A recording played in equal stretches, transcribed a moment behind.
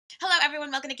Hello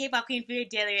everyone, welcome to K-Pop Queen for your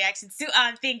daily reactions to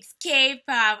all things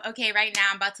K-Pop. Okay, right now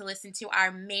I'm about to listen to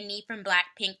our mini from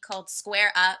BLACKPINK called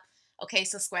Square Up. Okay,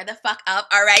 so square the fuck up.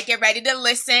 Alright, get ready to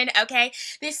listen, okay?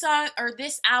 This song, or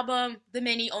this album, the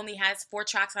mini, only has 4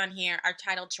 tracks on here. Our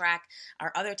title track,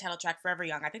 our other title track, Forever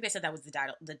Young. I think they said that was the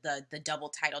title, the double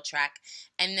title track.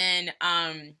 And then,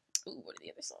 ooh, what are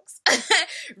the other songs?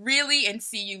 Really, and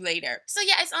See You Later. So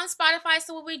yeah, it's on Spotify.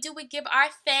 So what we do, we give our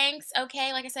thanks.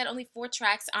 Okay, like I said, only 4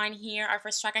 tracks on here. Our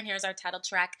first track on here is our title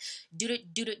track, Do.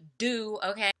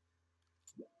 Okay.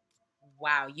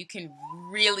 Wow, you can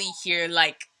really hear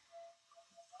like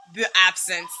the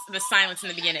absence, the silence in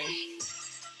the beginning.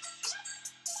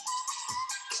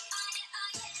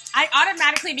 I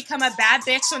automatically become a bad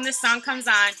bitch when this song comes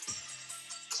on.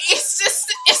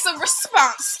 It's a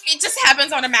response. It just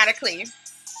happens automatically.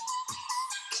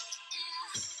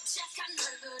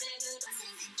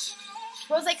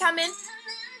 Rose coming.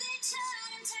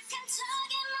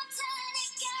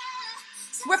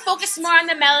 We're focused more on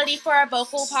the melody for our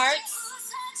vocal parts.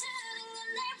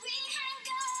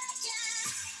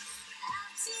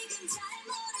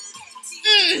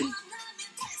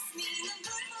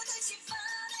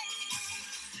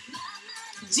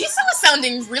 Jisoo is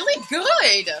sounding really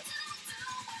good.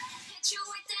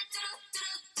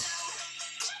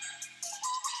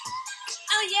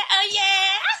 Oh yeah, oh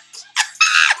yeah.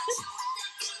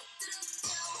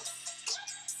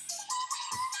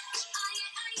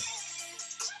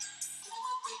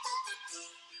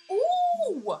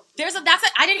 Ooh,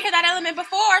 I didn't hear that element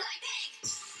before.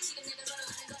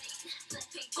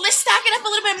 Let's stack it up a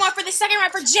little bit more for the second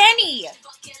round for Jennie.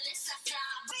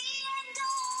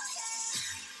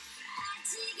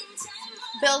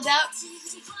 Build up.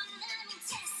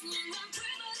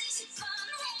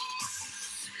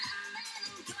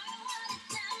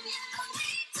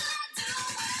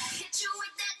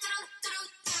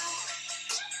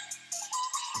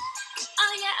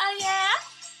 Oh yeah, oh yeah.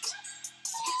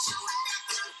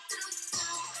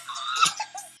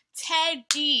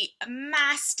 Teddy,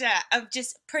 master of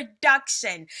just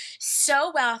production.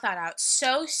 So well thought out.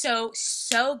 So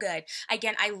good.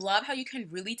 Again, I love how you can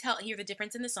really hear the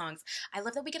difference in the songs. I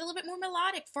love that we get a little bit more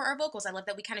melodic for our vocals. I love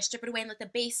that we kind of strip it away and let the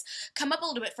bass come up a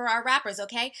little bit for our rappers,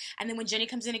 okay? And then when Jennie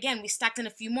comes in again, we stacked in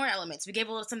a few more elements. We gave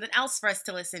a little something else for us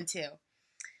to listen to.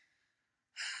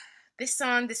 This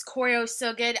song, this choreo is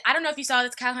so good. I don't know if you saw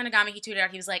this. Kyle Hanagami, he tweeted out,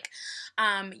 he was like,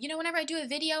 you know, whenever I do a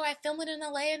video, I film it in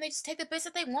LA and they just take the bits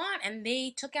that they want. And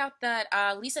they took out that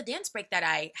Lisa dance break that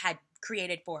I had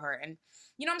created for her. And,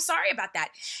 you know, I'm sorry about that.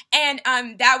 And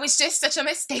that was just such a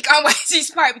mistake on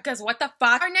YG's part because what the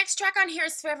fuck? Our next track on here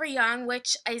is Forever Young,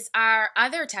 which is our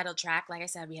other title track. Like I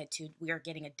said, we are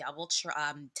getting a double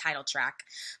title track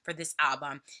for this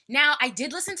album. Now, I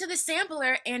did listen to the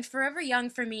sampler and Forever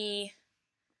Young for me,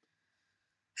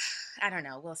 I don't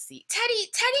know. We'll see. Teddy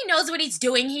knows what he's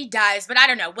doing. He does, but I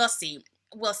don't know. We'll see.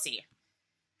 We'll see.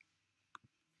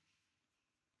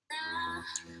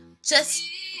 Just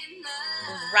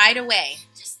right away.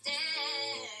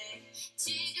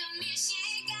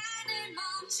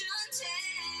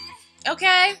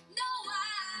 Okay.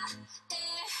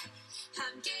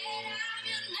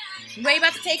 Where you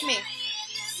about to take me?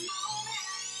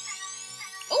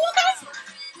 Ooh, okay.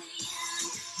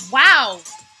 Wow.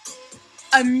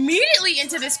 Immediately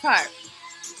into this part.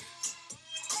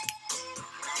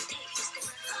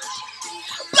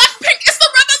 BLACKPINK is the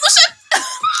revolution!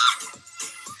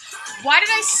 Why did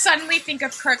I suddenly think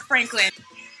of Kirk Franklin?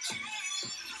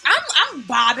 I'm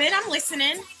bobbing, I'm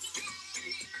listening.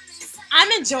 I'm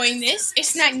enjoying this.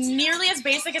 It's not nearly as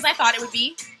basic as I thought it would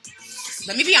be.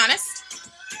 Let me be honest.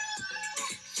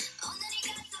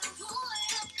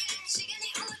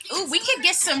 Ooh, we could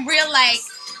get some real, like,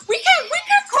 we can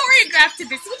choreograph to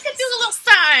this. We could do a little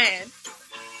sign.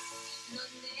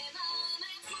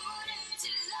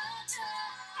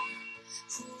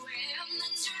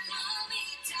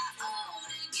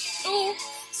 Ooh.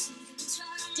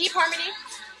 Deep harmony.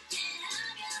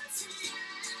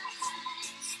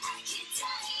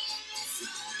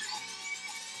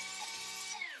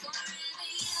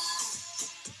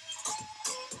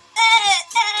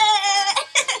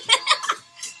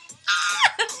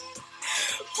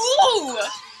 Ooh.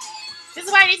 This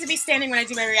is why I need to be standing when I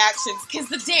do my reactions, because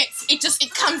the dance,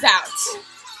 it comes out.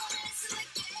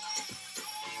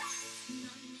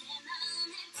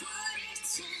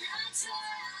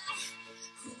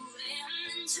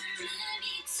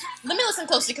 Let me listen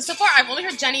closely, because so far I've only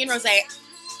heard Jennie and Rose.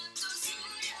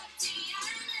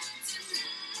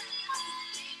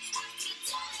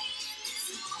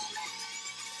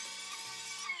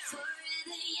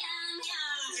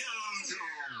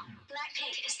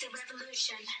 BLACKPINK is the revolution.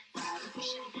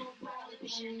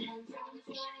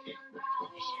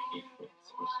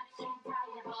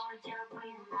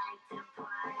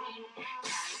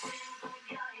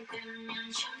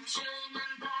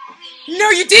 No,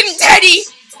 you didn't, Teddy!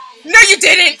 No, you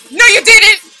didn't! No, you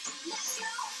didn't!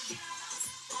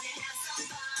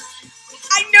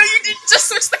 I know you didn't just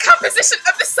switch the composition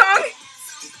of the song!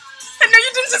 I know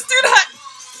you didn't just do that!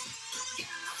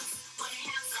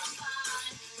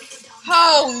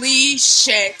 Holy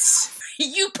shit!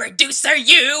 You producer,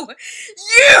 you!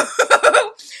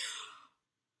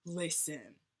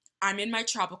 Listen, I'm in my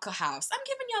tropical house. I'm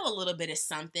giving y'all a little bit of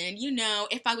something. You know,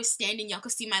 if I was standing, y'all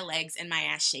could see my legs and my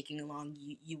ass shaking along.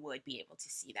 You would be able to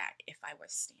see that if I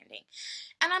was standing.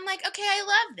 And I'm like, okay, I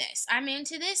love this. I'm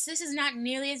into this. This is not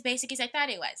nearly as basic as I thought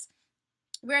it was.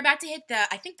 We're about to hit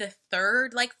I think the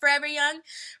third, like, Forever Young.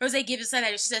 Rose gives us that.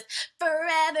 She says,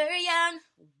 Forever Young.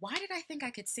 Why did I think I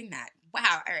could sing that?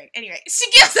 Wow. All right. Anyway, she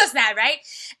gives us that, right?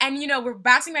 And, you know, we're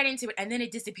bouncing right into it. And then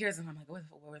it disappears. And I'm like,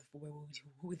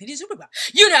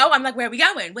 you know, I'm like, where are we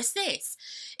going? What's this?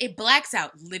 It blacks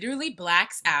out. Literally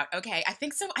blacks out. Okay. I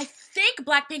think so. I think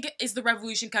Blackpink is The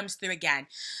Revolution comes through again.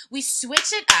 We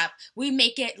switch it up. We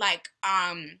make it, like,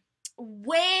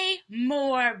 way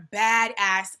more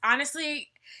badass. Honestly,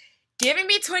 giving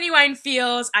me 21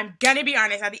 feels. I'm gonna be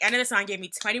honest, at the end of the song gave me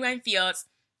 21 feels.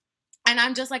 And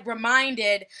I'm just like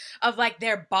reminded of like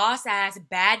their boss ass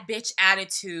bad bitch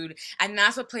attitude. And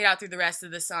that's what played out through the rest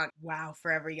of the song. Wow,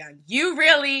 Forever Young. You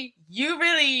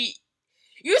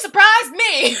surprised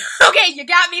me. Okay, you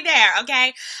got me there,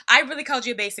 okay? I really called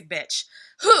you a basic bitch.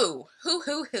 Who?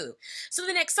 So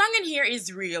the next song in here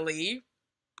is Really.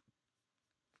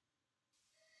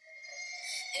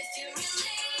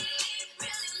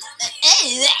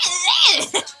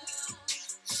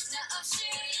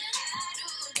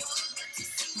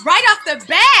 Right off the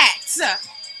bat,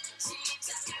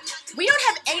 we don't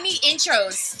have any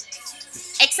intros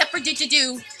except for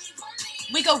do.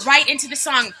 We go right into the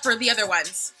song for the other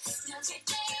ones.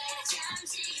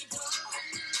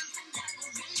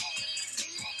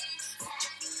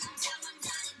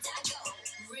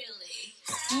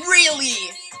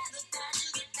 Really?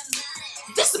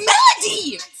 This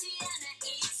melody!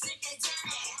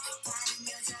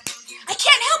 I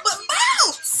can't help but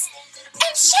bounce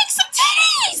and shake some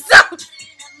titties!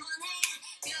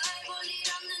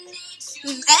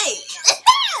 Hey!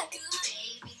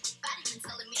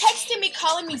 Texting me,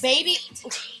 calling me baby.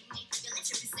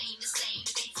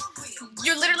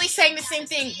 You're literally saying the same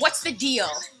thing. What's the deal?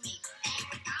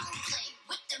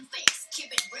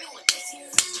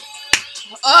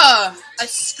 A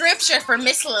scripture for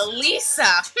Miss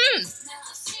Lalisa.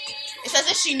 It's as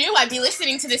if she knew I'd be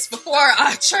listening to this before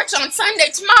church on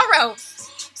Sunday tomorrow.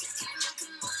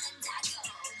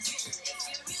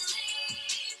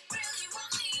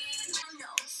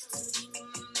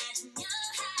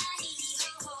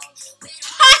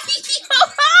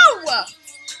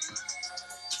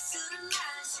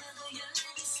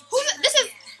 This is...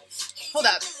 Hold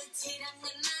up.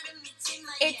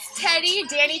 It's Teddy,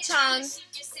 Danny Chung,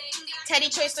 Teddy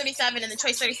Choice 37, and the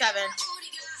Choice 37.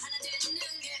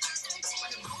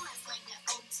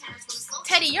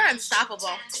 Teddy, you're unstoppable.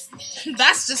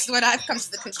 That's just what I've come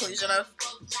to the conclusion of.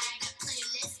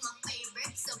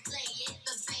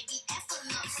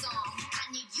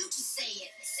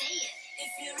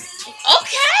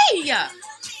 Okay!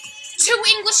 2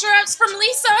 English raps from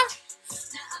Lisa.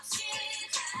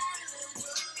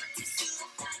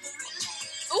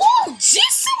 Ooh,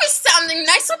 Jisoo is sounding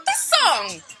nice with this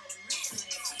song.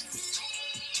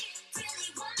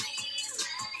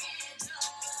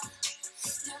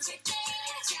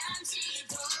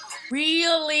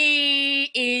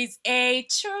 Really is a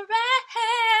track.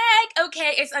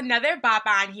 Okay, it's another bop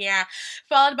on here,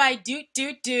 followed by Doot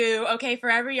Doot Doo. Okay,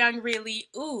 Forever Young, Really.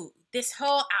 Ooh, this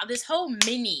whole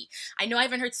mini. I know I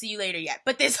haven't heard See You Later yet,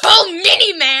 but this whole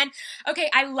mini, man. Okay,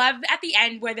 I love at the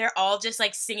end where they're all just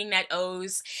like singing that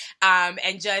O's,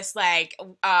 and just like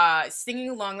singing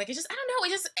along. Like it just, I don't know,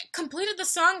 it just completed the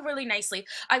song really nicely.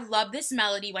 I love this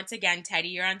melody. Once again, Teddy,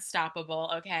 you're unstoppable.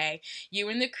 Okay, you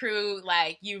and the crew,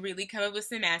 like you really come up with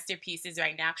some masterpieces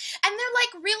right now, and they're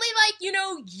like really like, you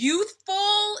know,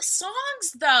 youthful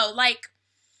songs though. Like,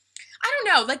 I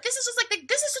don't know, like this is just like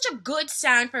this is such a good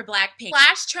sound for Blackpink.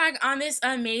 Last track on this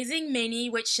amazing mini,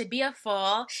 which should be a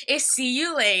full, is See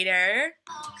You Later.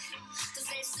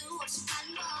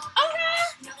 Okay.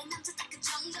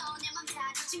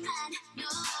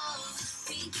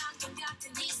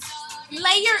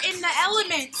 Layer in the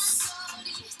elements.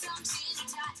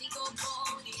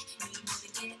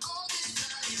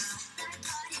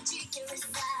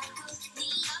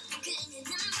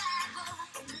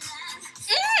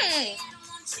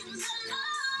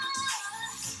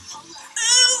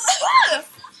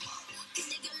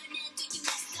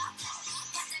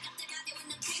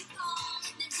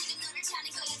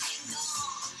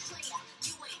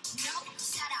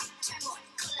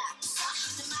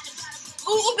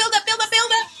 Ooh, build up, build up,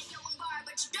 build up.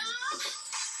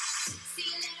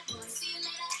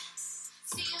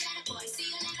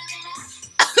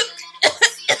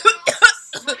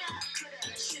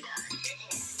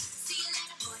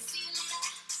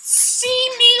 See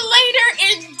me later,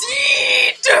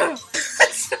 indeed.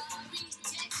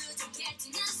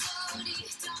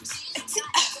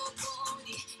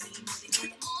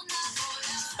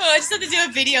 Oh, I just have to do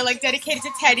a video like dedicated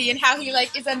to Teddy and how he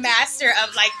like is a master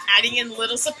of like adding in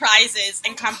little surprises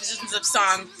and compositions of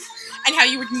songs, and how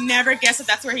you would never guess that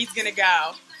that's where he's gonna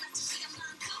go.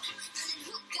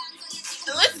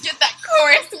 Let's get that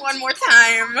chorus one more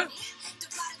time.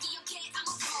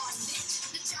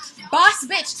 Boss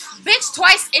bitch. Bitch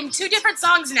twice in 2 different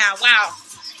songs now. Wow.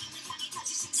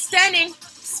 Stunning.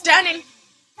 Stunning.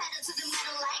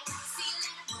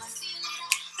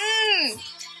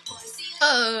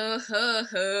 Oh, ho,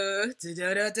 ho, da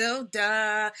da da da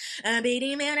da. A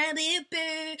baby man, a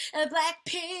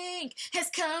BLACKPink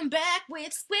has come back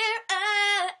with Square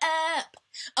Up.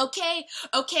 Okay,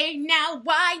 okay, now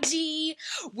YG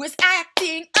was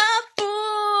acting a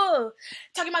fool,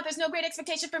 talking about there's no great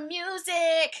expectation for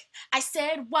music. I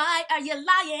said, why are you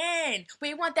lying?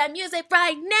 We want that music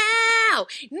right now,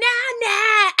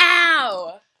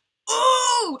 now.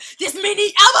 Ooh, this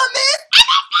mini album is.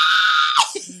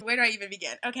 Where do I even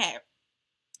begin?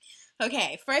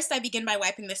 Okay, first I begin by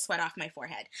wiping the sweat off my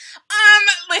forehead.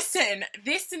 Listen,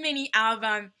 this mini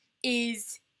album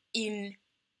is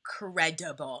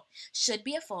incredible. Should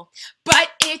be a full,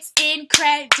 but it's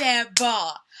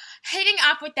incredible. Hitting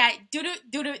off with that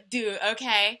do,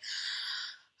 okay?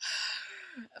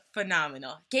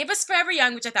 Phenomenal. Gave us Forever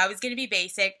Young, which I thought was going to be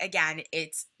basic. Again,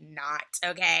 it's not,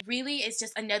 okay? Really, it's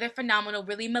just another phenomenal,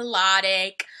 really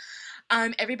melodic.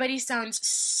 Everybody sounds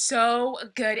so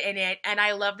good in it, and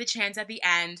I love the chants at the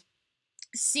end.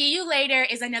 See You Later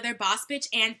is another boss bitch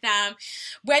anthem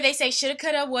where they say shoulda,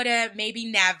 coulda, woulda, maybe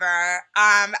never.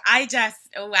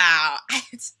 Wow.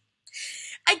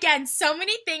 Again, so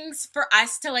many things for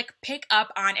us to like pick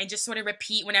up on and just sort of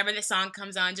repeat whenever the song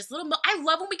comes on. Just I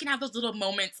love when we can have those little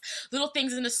moments, little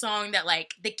things in the song that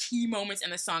like the key moments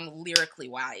in the song lyrically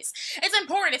wise. It's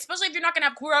important, especially if you're not gonna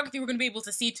have choreography, we're gonna be able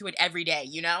to see to it every day,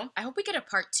 you know? I hope we get a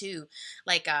part 2,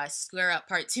 like Square Up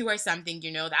part 2 or something,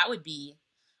 you know? That would be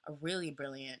a really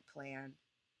brilliant plan.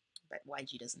 But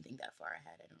YG doesn't think that far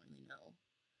ahead. I don't really know.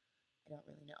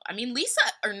 I mean,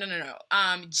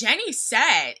 Jenny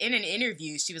said in an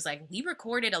interview, she was like, we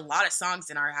recorded a lot of songs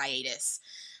in our hiatus.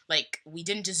 Like, we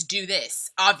didn't just do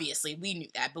this. Obviously, we knew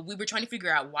that, but we were trying to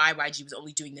figure out why YG was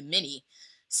only doing the mini.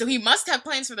 So he must have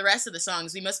plans for the rest of the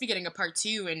songs. We must be getting a part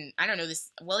 2, and I don't know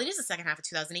this. Well, it is the second half of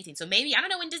 2018, so maybe, I don't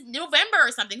know, in November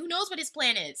or something. Who knows what his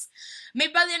plan is?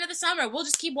 Maybe by the end of the summer. We'll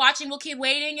just keep watching. We'll keep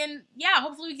waiting, and yeah,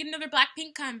 hopefully we get another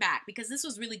BLACKPINK comeback, because this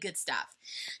was really good stuff.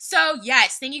 So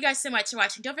yes, thank you guys so much for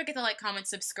watching. Don't forget to like, comment,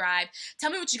 subscribe.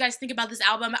 Tell me what you guys think about this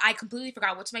album. I completely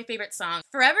forgot what's my favorite song.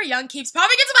 Forever Young keeps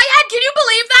popping into my head. Can you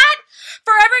believe that?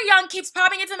 Forever Young keeps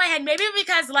popping into my head. Maybe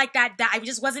because like that I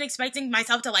just wasn't expecting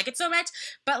myself to like it so much,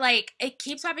 but like it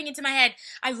keeps popping into my head.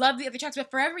 I love the other tracks,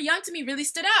 but Forever Young to me really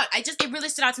stood out. It really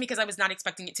stood out to me because I was not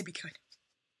expecting it to be good.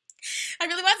 I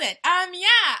really wasn't.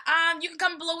 You can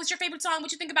comment below what's your favorite song,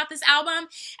 what you think about this album,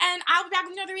 and I'll be back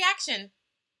with another reaction.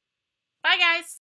 Bye, guys.